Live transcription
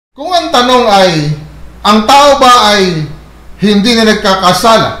Kung ang tanong ay, ang tao ba ay hindi na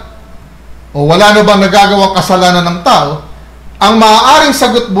nagkakasala o wala na bang nagagawang kasalanan ng tao, ang maaaring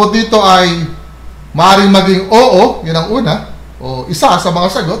sagot mo dito ay maaaring maging oo, yun ang una, o isa sa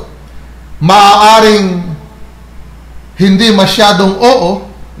mga sagot. Maaaring hindi masyadong oo,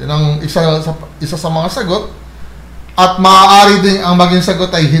 yun ang isa sa mga sagot. At maaari din ang maging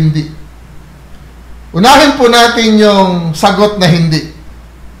sagot ay hindi. Unahin po natin yung sagot na hindi.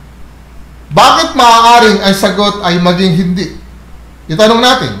 Bakit maaaring ang sagot ay maging hindi? Itanong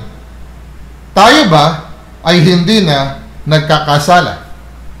natin, tayo ba ay hindi na nagkakasala?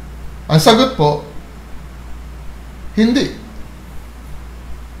 Ang sagot po, hindi.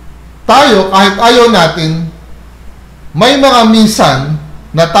 Tayo, kahit ayaw natin, may mga minsan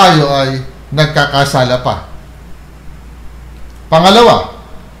na tayo ay nagkakasala pa. Pangalawa,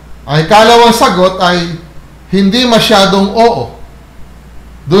 ang ikalawang sagot ay hindi masyadong oo.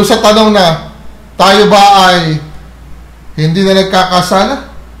 Doon sa tanong na, tayo ba ay hindi na nagkakasala?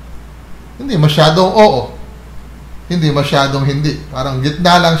 Hindi masyadong oo. Hindi masyadong hindi. Parang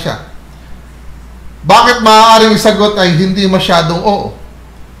gitna lang siya. Bakit maaaring sagot ay hindi masyadong oo?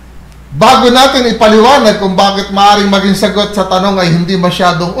 Bago natin ipaliwanag kung bakit maaaring maging sagot sa tanong ay hindi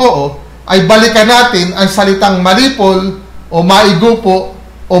masyadong oo, ay balikan natin ang salitang malipol o maigupo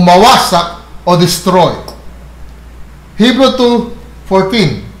o mawasak o destroy. Hebrew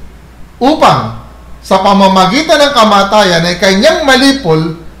 2:14, upang sa pamamagitan ng kamatayan ay kanyang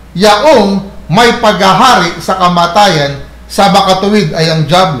malipol yaong may paghahari sa kamatayan sa makatuwid ay ang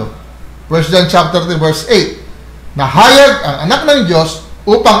diablo. 1 John chapter 3 verse 8, nahayag ang anak ng Diyos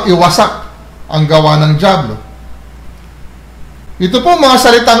upang iwasak ang gawa ng diablo. Ito po mga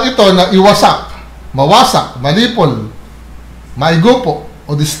salitang ito na iwasak, mawasak, malipol, maigupo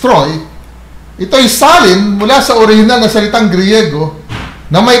o destroy, ito ay salin mula sa orihinal na salitang Griego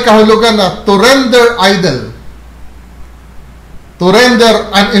na may kahulugan na to render idle, to render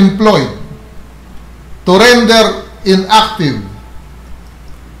unemployed, to render inactive,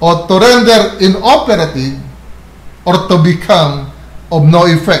 o to render inoperative, or to become of no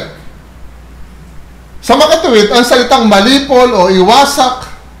effect. Sa makatuwid, ang salitang malipol o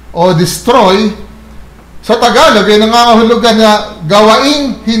iwasak o destroy sa Tagalog ay nangangahulugan na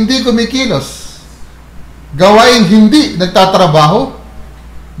gawaing hindi kumikilos, gawaing hindi nagtatrabaho,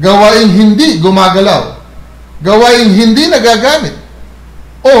 gawaing hindi gumagalaw, gawaing hindi nagagamit,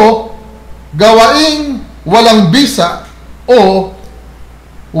 o gawaing walang bisa o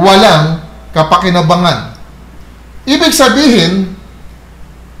walang kapakinabangan. Ibig sabihin,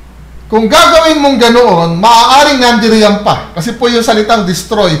 kung gagawin mong ganoon, maaaring nandiriyan pa. Kasi po yung salitang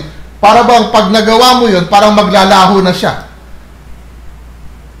destroy, para bang pag nagawa mo yun, parang maglalaho na siya.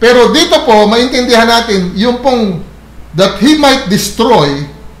 Pero dito po, maintindihan natin, yung pong that he might destroy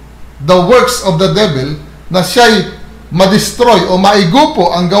the works of the devil, na siya'y ma-destroy o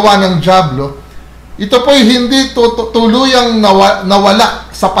maigupo ang gawa ng diablo, ito po'y hindi tuluyang nawala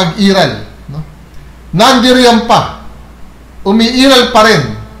sa pag-iral. No? Nandiriyan pa. Umiiral pa rin.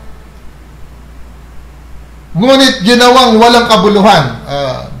 Ngunit ginawang walang kabuluhan,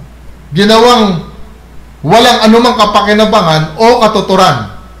 ginawang walang anumang kapakinabangan o katuturan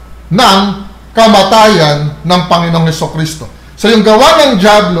ng kamatayan ng Panginoong Hesukristo. So yung gawa ng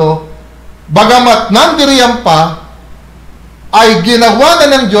diablo, bagamat nandiriyan pa, ay ginawa na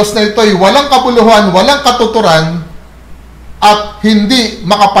ng Diyos na ito ay walang kabuluhan, walang katuturan, at hindi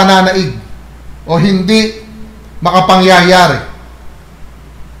makapananaig o hindi makapangyayari.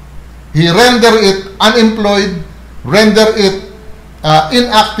 He render it unemployed, render it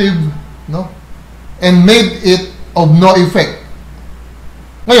inactive, no? And made it of no effect.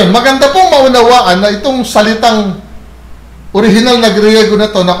 Ngayon, maganda pong maunawaan na itong salitang original na Griego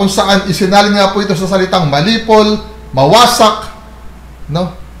na to, na kung saan isinalin nga po ito sa salitang malipol, mawasak,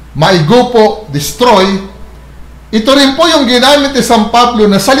 no? Maigupo, destroy. Ito rin po yung ginamit ni San Pablo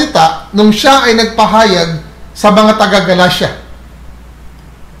na salita nung siya ay nagpahayag sa mga taga-Galacia.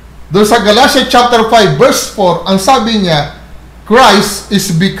 Doon sa Galatia chapter 5 verse 4, ang sabi niya, Christ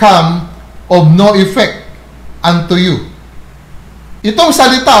is become of no effect unto you. Itong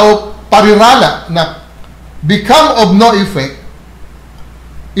salita o parirala na become of no effect,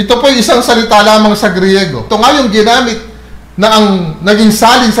 ito po isang salita lamang sa Griego. Ito nga yung ginamit na ang naging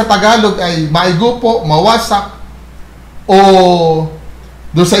salin sa Tagalog ay maigupo, mawasak, o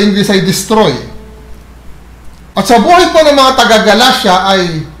doon sa English ay destroy. At sa buhay po ng mga taga-Galacia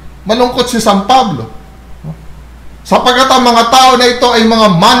ay malungkot si San Pablo. Sapagkat ang mga tao na ito ay mga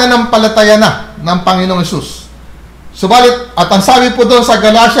mananampalataya na ng Panginoong Hesus. Subalit, at ang sabi po doon sa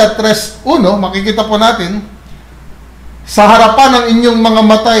Galatia 3:1, makikita po natin, sa harapan ng inyong mga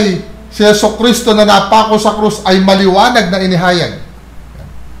matay, si Kristo na napako sa krus ay maliwanag na inihayag.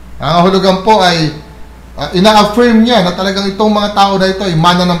 Ang hulugan po ay ina-affirm niya na talagang itong mga tao na ito ay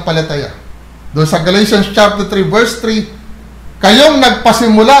mananampalataya. Doon sa Galatians chapter 3 verse 3, kayong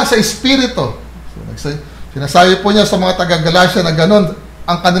nagpasimula sa Espiritu. So, sinasabi po niya sa mga taga-Galatia na ganon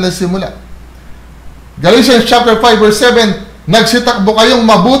ang kanilang simula. Galatians chapter 5 verse 7, nagsitakbo kayong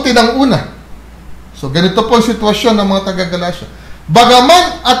mabuti ng una. So ganito po ang sitwasyon ng mga taga-Galatia.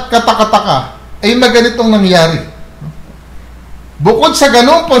 Bagaman at katakataka ay maganitong nangyari. Bukod sa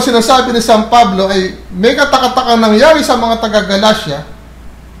ganun po sinasabi ni San Pablo ay may katakatakang nangyari sa mga taga-Galatia.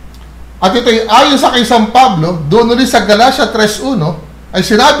 At ito ay ayon sa kay San Pablo, doon ulit sa Galatia 3.1, ay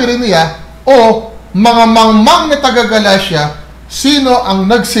sinabi rin niya, o mga mangmang na taga-Galatia, sino ang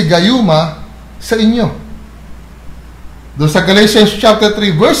nagsigayuma sa inyo? Doon sa Galatians chapter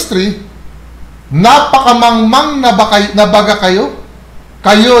 3 verse 3, napakamangmang na baga kayo,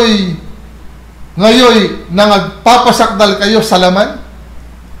 kayo'y ngayoy nagpapasakdal kayo sa laman.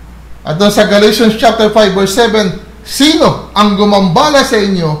 At doon sa Galatians chapter 5 verse 7, sino ang gumambala sa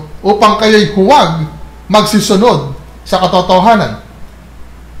inyo upang kayo'y huwag magsisunod sa katotohanan?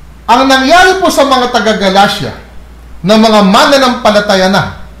 Ang nangyari po sa mga taga-Galatia na mga mananampalataya na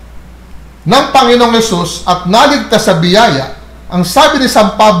ng Panginoong Hesus at naligtas sa biyaya, ang sabi ni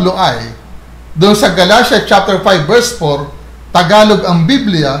San Pablo ay, doon sa Galatia chapter 5 verse 4, Tagalog ang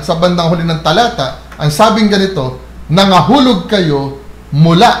Biblia, sa bandang huli ng talata, ang sabing ganito, nangahulog kayo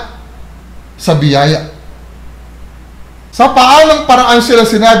mula sa biyaya. Sa paanong paraan sila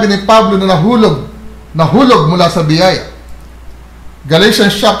sinabi ni Pablo na nahulog mula sa biyaya?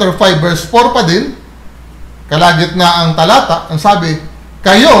 Galatians chapter 5 verse 4 pa din, kalagitnaan ang talata, ang sabi,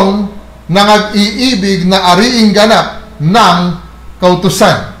 kayong nangag-iibig na ariing ganap ng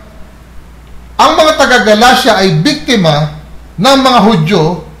kautusan. Ang mga taga-Galatia ay biktima ng mga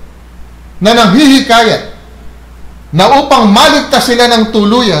Hudyo na nanghihikayat na upang maligtas sila ng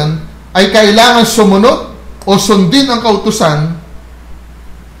tuluyan ay kailangan sumunod o sundin ang kautusan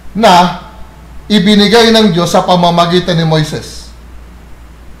na ibinigay ng Diyos sa pamamagitan ni Moises.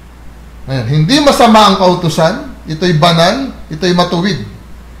 Ngayon, hindi masama ang kautusan, ito'y banal, ito'y matuwid.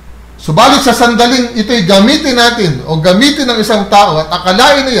 Subalit sa sandaling ito'y gamitin natin o gamitin ng isang tao at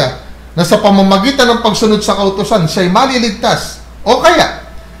akalain niya na sa pamamagitan ng pagsunod sa kautusan, siya'y maliligtas. O kaya,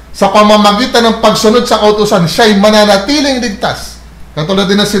 sa pamamagitan ng pagsunod sa kautusan, siya'y mananatiling ligtas.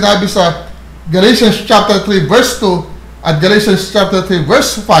 Katulad din na sinabi sa Galatians chapter 3 verse 2 at Galatians chapter 3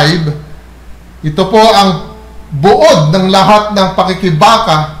 verse 5, ito po ang buod ng lahat ng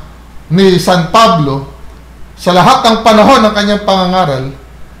pakikibaka ni San Pablo sa lahat ng panahon ng kanyang pangangaral,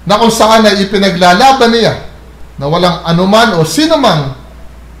 na kung saan ay ipinaglalaban niya na walang anuman o sinumang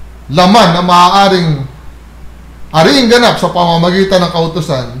laman na maaaring ariing ganap sa pamamagitan ng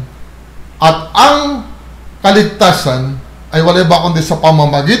kautusan, at ang kaligtasan ay wala ba kundi sa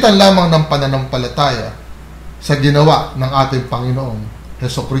pamamagitan lamang ng pananampalataya sa ginawa ng ating Panginoong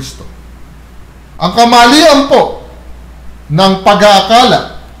Jesucristo. Ang kamalian po ng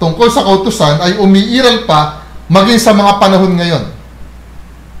pag-aakala tungkol sa kautusan ay umiiral pa maging sa mga panahon ngayon.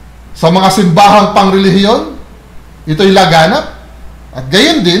 Sa mga simbahang pangrelihiyon, ito'y laganap. At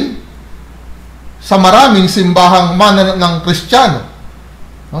gayon din, sa maraming simbahang ng Kristiyano.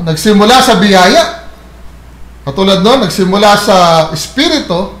 No? Nagsimula sa biyaya. Katulad noon, nagsimula sa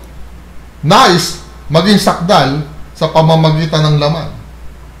Espiritu, nais maging sakdal sa pamamagitan ng laman.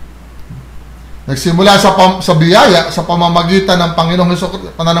 Nagsimula sa biyaya, sa pamamagitan ng Panginoong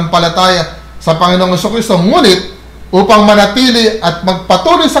Hesus, pananampalataya sa Panginoong Jesucristo, ngunit upang manatili at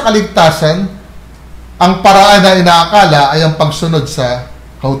magpatuloy sa kaligtasan, ang paraan na inaakala ay ang pagsunod sa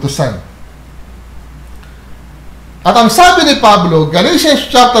kautusan. At ang sabi ni Pablo, Galatians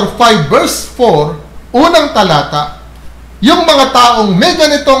chapter 5 verse 4, unang talata, yung mga taong may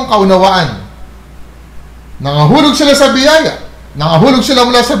ganitong kaunawaan, nangahulog sila sa biyaya, nangahulog sila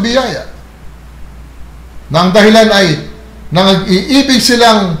mula sa biyaya, na ang dahilan ay nang-iibig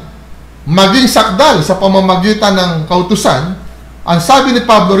silang maging sakdal sa pamamagitan ng kautusan, ang sabi ni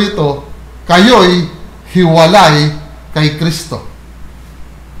Pablo rito, kayo'y hiwalay kay Kristo.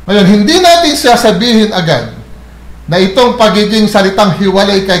 Ngayon, hindi natin sasabihin agad na itong pagiging salitang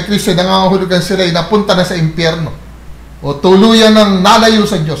hiwalay kay Kristo, nangangahulugan sila ay napunta na sa impyerno o tuluyan ng nalayo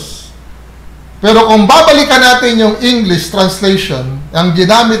sa Diyos. Pero kung babalikan natin yung English translation, ang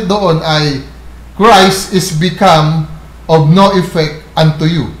ginamit doon ay Christ is become of no effect unto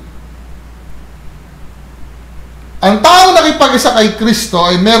you. Ang taong nakipag-isa kay Kristo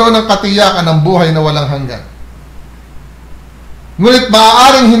ay meron ng katiyakan ng buhay na walang hanggan. Ngunit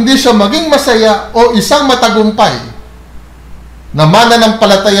maaaring hindi siya maging masaya o isang matagumpay na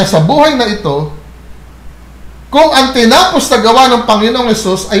mananampalataya sa buhay na ito kung ang tinapos na gawa ng Panginoong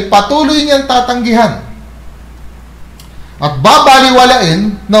Hesus ay patuloy niyang tatanggihan at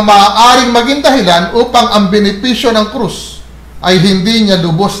babaliwalain na maaaring maging dahilan upang ang benepisyo ng krus ay hindi niya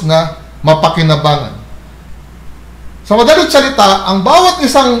lubos na mapakinabangan. Sa madaling salita, ang bawat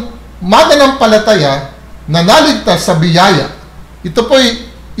isang mananampalataya na naligtas sa biyaya, ito po'y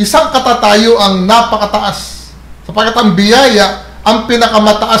isang katatayo ang napakataas. Sapagkat ang biyaya, ang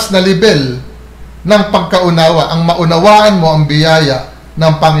pinakamataas na level ng pagkaunawa. Ang maunawaan mo ang biyaya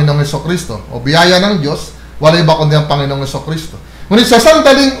ng Panginoong Hesukristo o biyaya ng Diyos, wala iba kundi ang Panginoong Hesukristo. Ngunit sa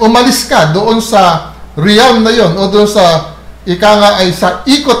sandaling umalis ka doon sa realm na yon o doon sa ay sa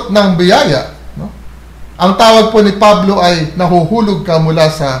ikot ng biyaya, no? Ang tawag po ni Pablo ay nahuhulog ka mula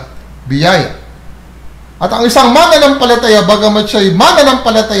sa biyaya. At ang isang mananampalataya, bagamat siya'y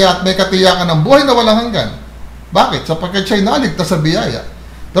mananampalataya at may katiyakan ng buhay na walang hanggan. Bakit? Sapagkat siya'y naligtas sa biyaya.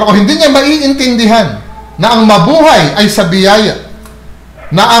 Pero kung hindi niya maiintindihan na ang mabuhay ay sa biyaya,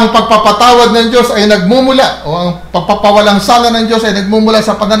 na ang pagpapatawad ng Diyos ay nagmumula, o ang pagpapawalang sala ng Diyos ay nagmumula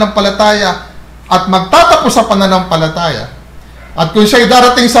sa pananampalataya at magtatapos sa pananampalataya, at kung siya'y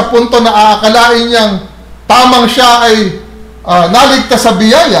darating sa punto na aakalain niyang tamang siya ay naligtas sa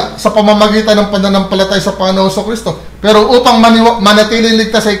biyaya sa pamamagitan ng pananampalataya sa Panginoong Kristo, pero upang manatiling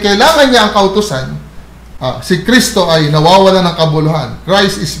ligtas ay kailangan niya ang kautusan, si Kristo ay nawawala ng kabuluhan.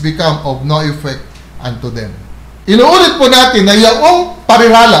 Christ is become of no effect unto them. Inuulit po natin na yaong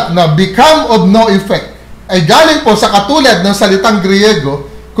parihala na become of no effect ay galing po sa katulad ng salitang Griego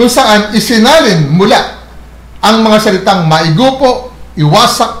kung saan isinalin mula ang mga salitang maigupo,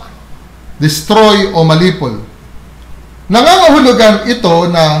 iwasak, destroy o malipol. Nangangahulugan ito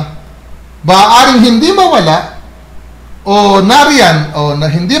na maaaring hindi mawala o nariyan o na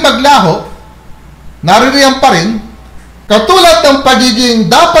hindi maglaho, naririyan pa rin, katulad ng pagiging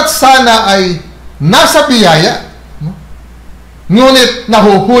dapat sana ay nasa biyaya, no? Ngunit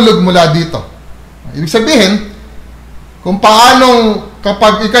nahuhulog mula dito. Ibig sabihin, kung paanong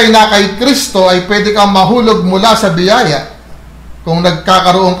kapag ikay na kay Kristo ay pwede kang mahulog mula sa biyaya kung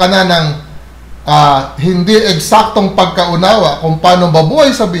nagkakaroon ka na ng hindi eksaktong pagkaunawa kung paano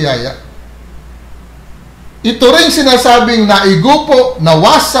mabuhay sa biyaya. Ito rin sinasabing naigupo,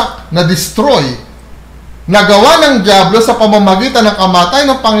 nawasak, na-destroy, nagawa ng diablo sa pamamagitan ng kamatay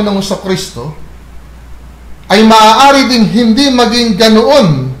ng Panginoong Kristo, ay maaari ding hindi maging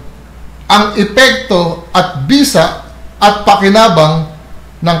ganoon ang epekto at bisa at pakinabang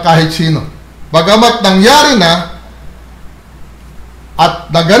ng kahit sino. Bagamat nangyari na at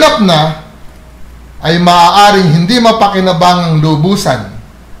naganap na, ay maaaring hindi mapakinabang ang lubusan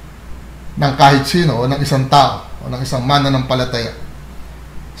ng kahit sino o ng isang tao o ng isang mananampalataya.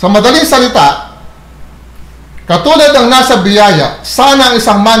 Sa madaling salita, katulad ng nasa biyaya, sana ang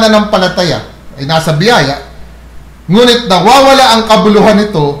isang mananampalataya ay nasa biyaya, ngunit nawawala ang kabuluhan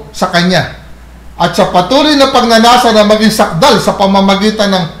nito sa kanya at sa patuloy na pagnanasa na maging sakdal sa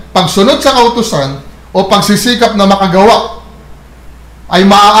pamamagitan ng pagsunod sa kautusan o pagsisikap na makagawa, ay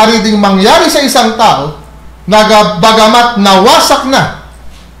maaari ding mangyari sa isang tao na bagamat nawasak na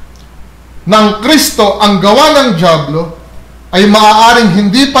ng Kristo ang gawa ng diablo, ay maaaring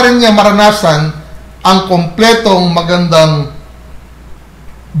hindi pa rin niya maranasan ang kompletong magandang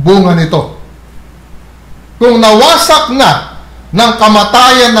bunga nito. Kung nawasak na ng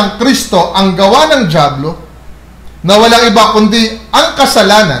kamatayan ng Kristo ang gawa ng diablo, na walang iba kundi ang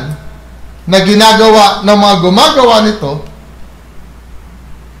kasalanan na ginagawa ng mga gumagawa nito,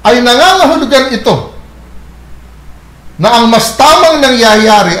 ay nangangahulugan ito na ang mas tamang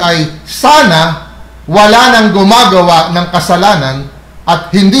nangyayari ay sana wala nang gumagawa ng kasalanan at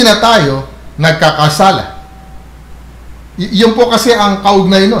hindi na tayo nagkakasala. Yun po kasi ang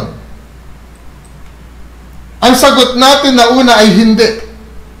kaugnay nun. Ang sagot natin na una ay hindi.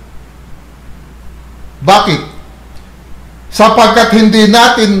 Bakit? Sapagkat hindi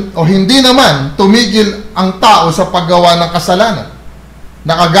natin o hindi naman tumigil ang tao sa paggawa ng kasalanan.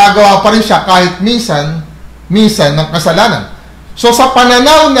 Nakagagawa pa rin siya kahit minsan ng kasalanan. So sa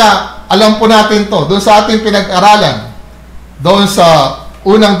pananaw na, alam po natin to, doon sa ating pinag-aralan, doon sa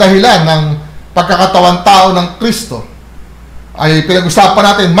unang dahilan ng pagkakatawan tao ng Kristo, ay pinag-usapan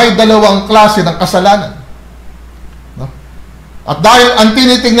natin, may dalawang klase ng kasalanan. No? At dahil ang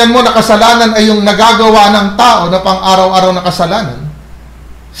tinitingnan mo na kasalanan ay yung nagagawa ng tao na pang araw-araw na kasalanan,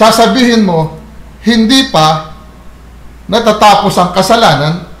 sasabihin mo, hindi pa natatapos ang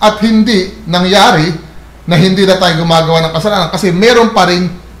kasalanan at hindi nangyari na hindi na tayo gumagawa ng kasalanan kasi meron pa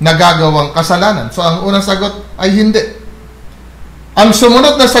rin nagagawang kasalanan. So, ang unang sagot ay hindi. Ang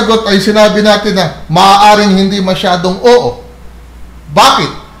sumunod na sagot ay sinabi natin na maaaring hindi masyadong oo.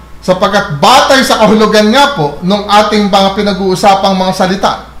 Bakit? Sapagkat batay sa kahulugan nga po nung ating mga pinag-uusapang mga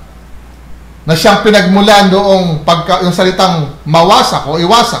salita na siyang pinagmulan noong yung salitang mawasak o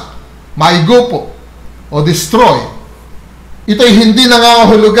iwasak, maigupo o destroy. Ito'y hindi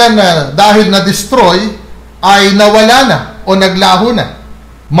nangangahulugan na dahil na-destroy ay nawala na o naglaho na.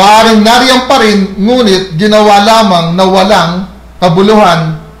 Maaaring nariyan pa rin, ngunit ginawa lamang na walang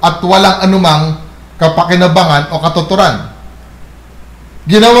kabuluhan at walang anumang kapakinabangan o katuturan.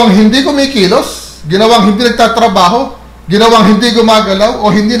 Ginawang hindi kumikilos, ginawang hindi nagtatrabaho, ginawang hindi gumagalaw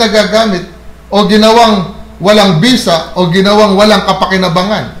o hindi nagagamit, o ginawang walang bisa o ginawang walang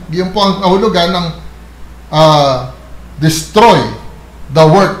kapakinabangan. Iyon po ang kahulugan ng destroy the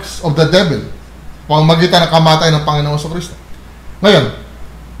works of the devil, pamamagitan ng kamatay ng Panginoong Kristo. Ngayon,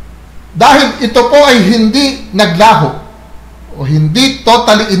 dahil ito po ay hindi naglaho o hindi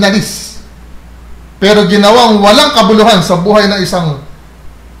totally inalis, pero ginawang walang kabuluhan sa buhay ng isang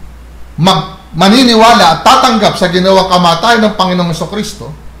maniniwala at tatanggap sa ginawang kamatayan ng Panginoong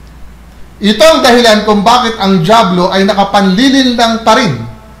Kristo, ito ang dahilan kung bakit ang diablo ay nakapanlilin lang pa rin,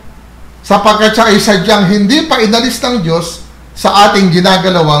 sapagkat siya ay sadyang hindi pa inalis ng Diyos sa ating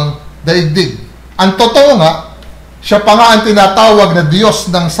ginagalawang daigdig. Ang totoo nga, siya pa nga ang tinatawag na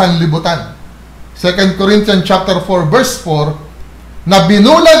Diyos ng sanlibutan. 2 Corinthians chapter 4 verse 4, na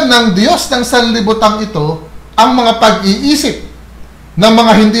binulag ng Diyos ng sanlibutan ito ang mga pag-iisip ng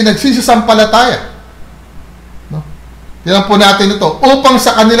mga hindi nagsisisampalataya. No? Tingnan po natin ito. Upang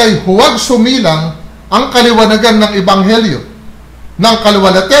sa kanila'y huwag sumilang ang kaliwanagan ng Ebanghelyo ng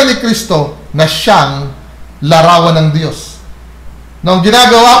kaluwalhatian ni Kristo na siyang larawan ng Diyos. Nang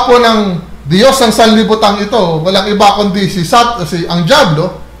ginagawa po ng Diyos ang sanlibutan ito, walang iba kundi ang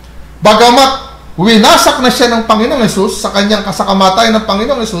diablo, bagamat winasak na siya ng Panginoong Hesus sa kanyang kasakamatayan ng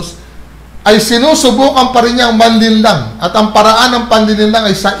Panginoong Hesus, ay sinusubukan pa rin niyang manlinlang, at ang paraan ng panlinlang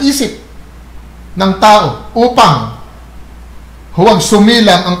ay sa isip ng tao upang huwag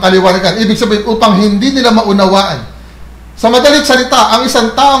sumilang ang kaliwanagan. Ibig sabihin, upang hindi nila maunawaan. Sa madalit salita, ang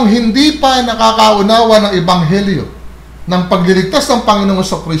isang taong hindi pa nakakaunawa ng Ebanghelyo ng pagliligtas ng Panginoong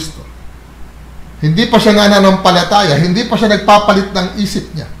Kristo, hindi pa siya nananampalataya, hindi pa siya nagpapalit ng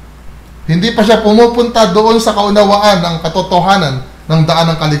isip niya, hindi pa siya pumupunta doon sa kaunawaan ng katotohanan ng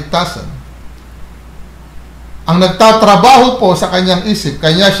daan ng kaligtasan, ang nagtatrabaho po sa kanyang isip,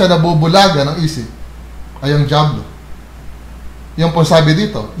 kanya siya nabubulaga ng isip, ay ang diablo. Yung po sabi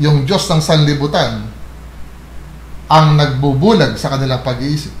dito, yung Diyos ng sanlibutan ang nagbubulag sa kanilang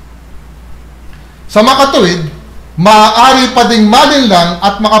pag-iisip. Sa makatuwid, maaari pa ding malinlang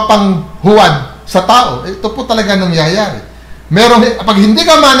at makapanghuwad sa tao. Ito po talaga nangyayari. Pag hindi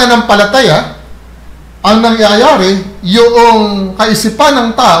ka mananampalataya, ang nangyayari, yung kaisipan ng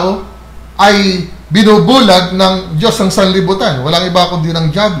tao ay binubulag ng Diyos ng sanlibutan. Walang iba kundi ng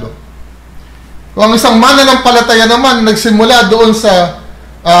diablo. Kung ang isang mananampalataya naman nagsimula doon sa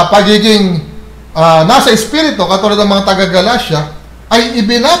pagiging nasa espiritu, katulad ng mga taga-Galasya, ay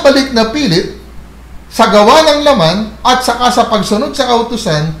ibinabalik na pilit sa gawa ng laman at saka sa pagsunod sa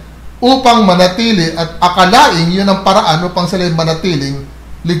kautusan upang manatili, at akalaing yun ang paraan upang sila manatiling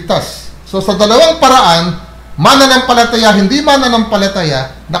ligtas. So sa dalawang paraan, mananampalataya, hindi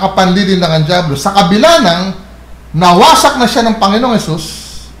mananampalataya, nakapanlilin lang ang diablo. Sa kabila ng nawasak na siya ng Panginoong Hesus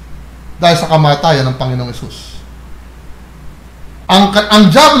dahil sa kamatayan ng Panginoong Hesus. Ang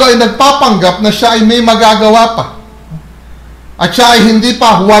diablo ay nagpapanggap na siya ay may magagawa pa. At siya ay hindi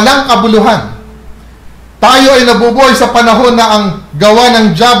pa walang kabuluhan. Tayo ay nabubuhay sa panahon na ang gawa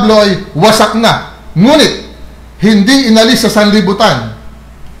ng diablo ay wasak na. Ngunit, hindi inalis sa sanlibutan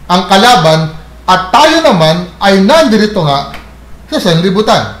ang kalaban, at tayo naman ay nandirito nga sa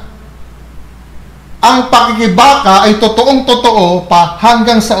sanlibutan. Ang pakikibaka ay totoong-totoo pa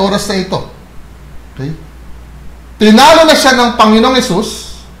hanggang sa oras na ito. Okay? Tinalo na siya ng Panginoong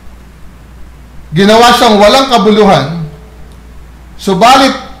Hesus, ginawa siyang walang kabuluhan,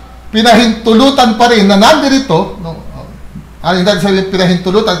 subalit pinahintulutan pa rin na nandirito, hindi sabihin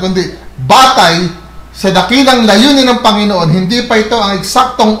pinahintulutan, kundi batay sa dakilang layunin ng Panginoon, hindi pa ito ang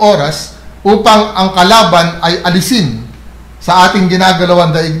eksaktong oras upang ang kalaban ay alisin sa ating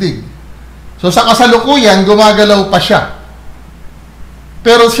ginagalawan daigdig. So sa kasalukuyan, gumagalaw pa siya.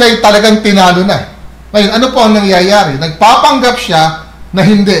 Pero siya ay talagang tinalo na. Ngayon, ano po ang nangyayari? Nagpapanggap siya na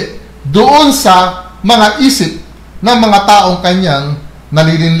hindi doon sa mga isip ng mga taong kanyang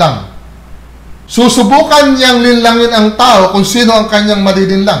nalilinlang. Susubukan niyang linlangin ang tao kung sino ang kanyang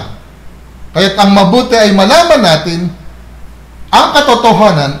malilinlang. Kaya't ang mabuti ay malaman natin ang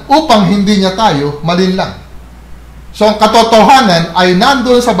katotohanan upang hindi niya tayo malinlang. So, ang katotohanan ay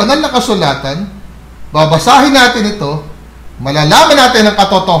nandoon sa banal na kasulatan. Babasahin natin ito malalaman natin ang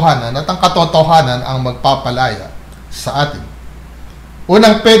katotohanan at ang katotohanan ang magpapalaya sa atin.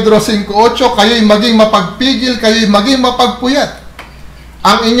 Unang Pedro 5:8, kayo'y maging mapagpigil, kayo'y maging mapagpuyat.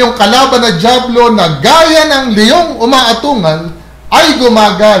 Ang inyong kalaban na diablo na gaya ng leong umaatungal ay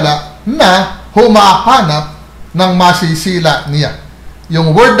gumagala na humahanap ng masisila niya.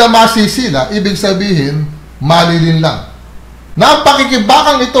 Yung word na masisila, ibig sabihin, malilinlang. Na ang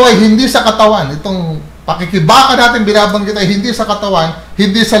pakikibakang ito ay hindi sa katawan. Itong pakikibaka natin binabanggit ay hindi sa katawan,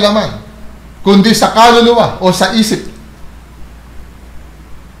 hindi sa laman, kundi sa kaluluwa o sa isip.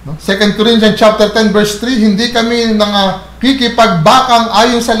 2 Corinthians chapter 10 verse 3, hindi kami kikipagbakang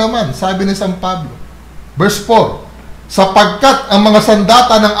ayon sa laman, sabi ni San Pablo. Verse 4, sapagkat ang mga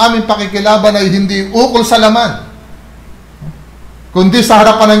sandata ng aming pakikilaban ay hindi ukol sa laman, kundi sa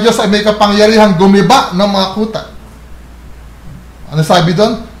harapan ng Diyos ay may kapangyarihang gumiba ng mga kuta. Ano sabi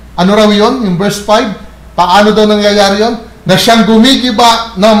doon? Ano raw yun? Yung verse 5, paano daw nangyayari yun? Na siyang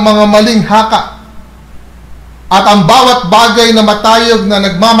gumigiba ng mga maling haka. At ang bawat bagay na matayog na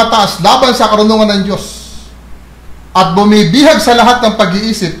nagmamataas laban sa karunungan ng Diyos at bumibihag sa lahat ng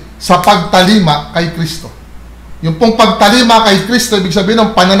pag-iisip sa pagtalima kay Kristo. Yung pong pagtalima kay Kristo, ibig sabihin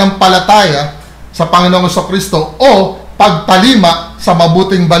ng pananampalataya sa Panginoong Kristo o pagtalima sa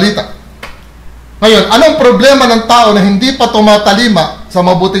mabuting balita. Ngayon, anong problema ng tao na hindi pa tumatalima sa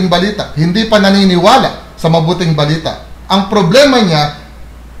mabuting balita? Hindi pa naniniwala sa mabuting balita. Ang problema niya,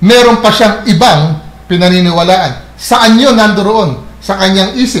 meron pa siyang ibang pinaniniwalaan. Saan yun nandoon? Sa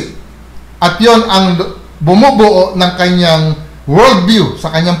kanyang isip. At yon ang bumubuo ng kanyang worldview,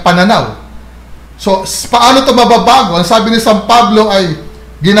 sa kanyang pananaw. So, paano ito mababago? Ang sabi ni San Pablo ay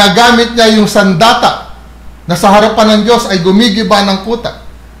ginagamit niya yung sandata na sa harapan ng Diyos ay gumigiba ng kuta.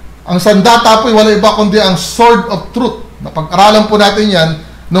 Ang sandata po ay wala iba kundi ang sword of truth. Napag-aralan po natin yan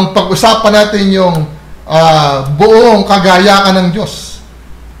nung pag-usapan natin yung buong kagayakan ng Diyos.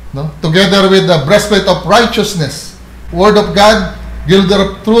 No? Together with the breastplate of righteousness, word of God, girdle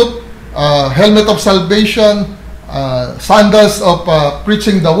of truth, helmet of salvation, sandals of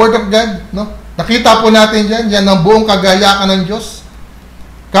preaching the word of God. No? Nakita po natin yan ang buong kagayakan ng Diyos.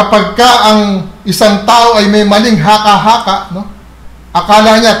 Kapag ka ang isang tao ay may maling haka-haka, no?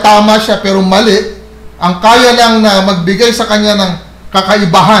 Akala niya tama siya pero mali, ang kaya lang na magbigay sa kanya ng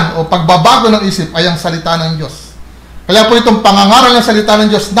kakaibahan o pagbabago ng isip ay ang salita ng Diyos. Kaya po itong pangangaral ng salita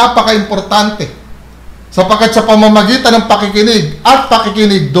ng Diyos napaka-importante. Sapagkat sa pamamagitan ng pakikinig at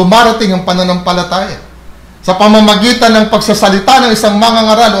pakikinig, dumarating ang pananampalataya. Sa pamamagitan ng pagsasalita ng isang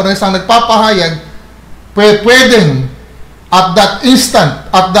mangangaral o ng isang nagpapahayag, pwedeng at that instant,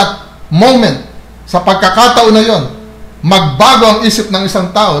 at that moment, sa pagkakataon na yon, magbago ang isip ng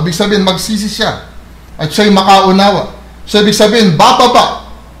isang tao. Ibig sabihin, magsisi siya at siya'y makaunawa. So, ibig sabihin,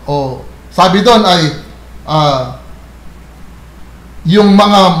 bababa. O, sabi doon ay yung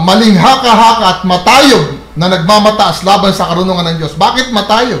mga maling haka-haka at matayog na nagmamataas laban sa karunungan ng Diyos. Bakit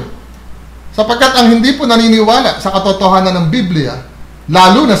matayog? Sapagkat ang hindi po naniniwala sa katotohanan ng Biblia,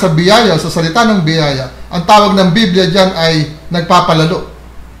 lalo na sa biyaya, sa salita ng biyaya, ang tawag ng Biblia dyan ay nagpapalalo.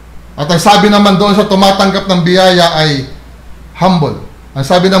 At ang sabi naman doon sa tumatanggap ng biyaya ay humble. Ang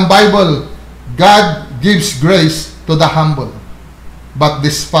sabi ng Bible, God gives grace to the humble, but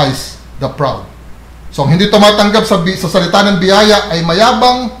despise the proud. So, ang hindi tumatanggap sa salita ng biyaya ay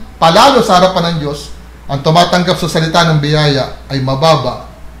mayabang palalo sa harapan ng Diyos. Ang tumatanggap sa salita ng biyaya ay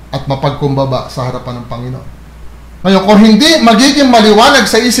mababa at mapagkumbaba sa harapan ng Panginoon. Ngayon, kung hindi magiging maliwanag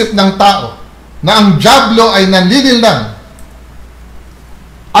sa isip ng tao na ang diablo ay nanlilinlang,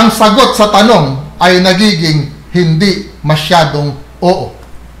 ang sagot sa tanong ay nagiging hindi masyadong oo.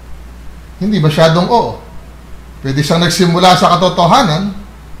 Hindi masyadong oo. Pwede siyang nagsimula sa katotohanan,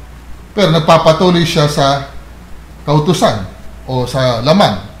 pero nagpapatuloy siya sa kautusan o sa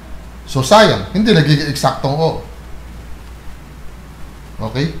laman. So, sayang. Hindi nagiging eksaktong oo.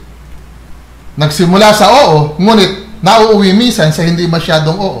 Okay? Nagsimula sa oo, ngunit nauuwi minsan sa hindi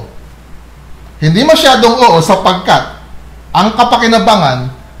masyadong oo. Hindi masyadong oo sapagkat ang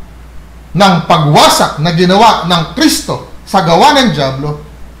kapakinabangan ng pagwasak na ginawa ng Kristo sa gawa ng diablo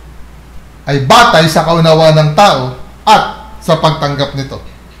ay batay sa kaunawaan ng tao at sa pagtanggap nito.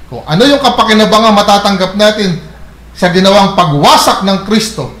 Kung ano yung kapakinabangan matatanggap natin sa ginawang pagwasak ng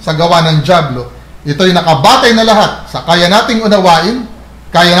Kristo sa gawa ng diablo, ito'y nakabatay na lahat sa kaya nating unawain,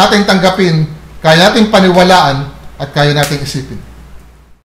 kaya nating tanggapin, kaya nating paniwalaan, at kaya nating isipin.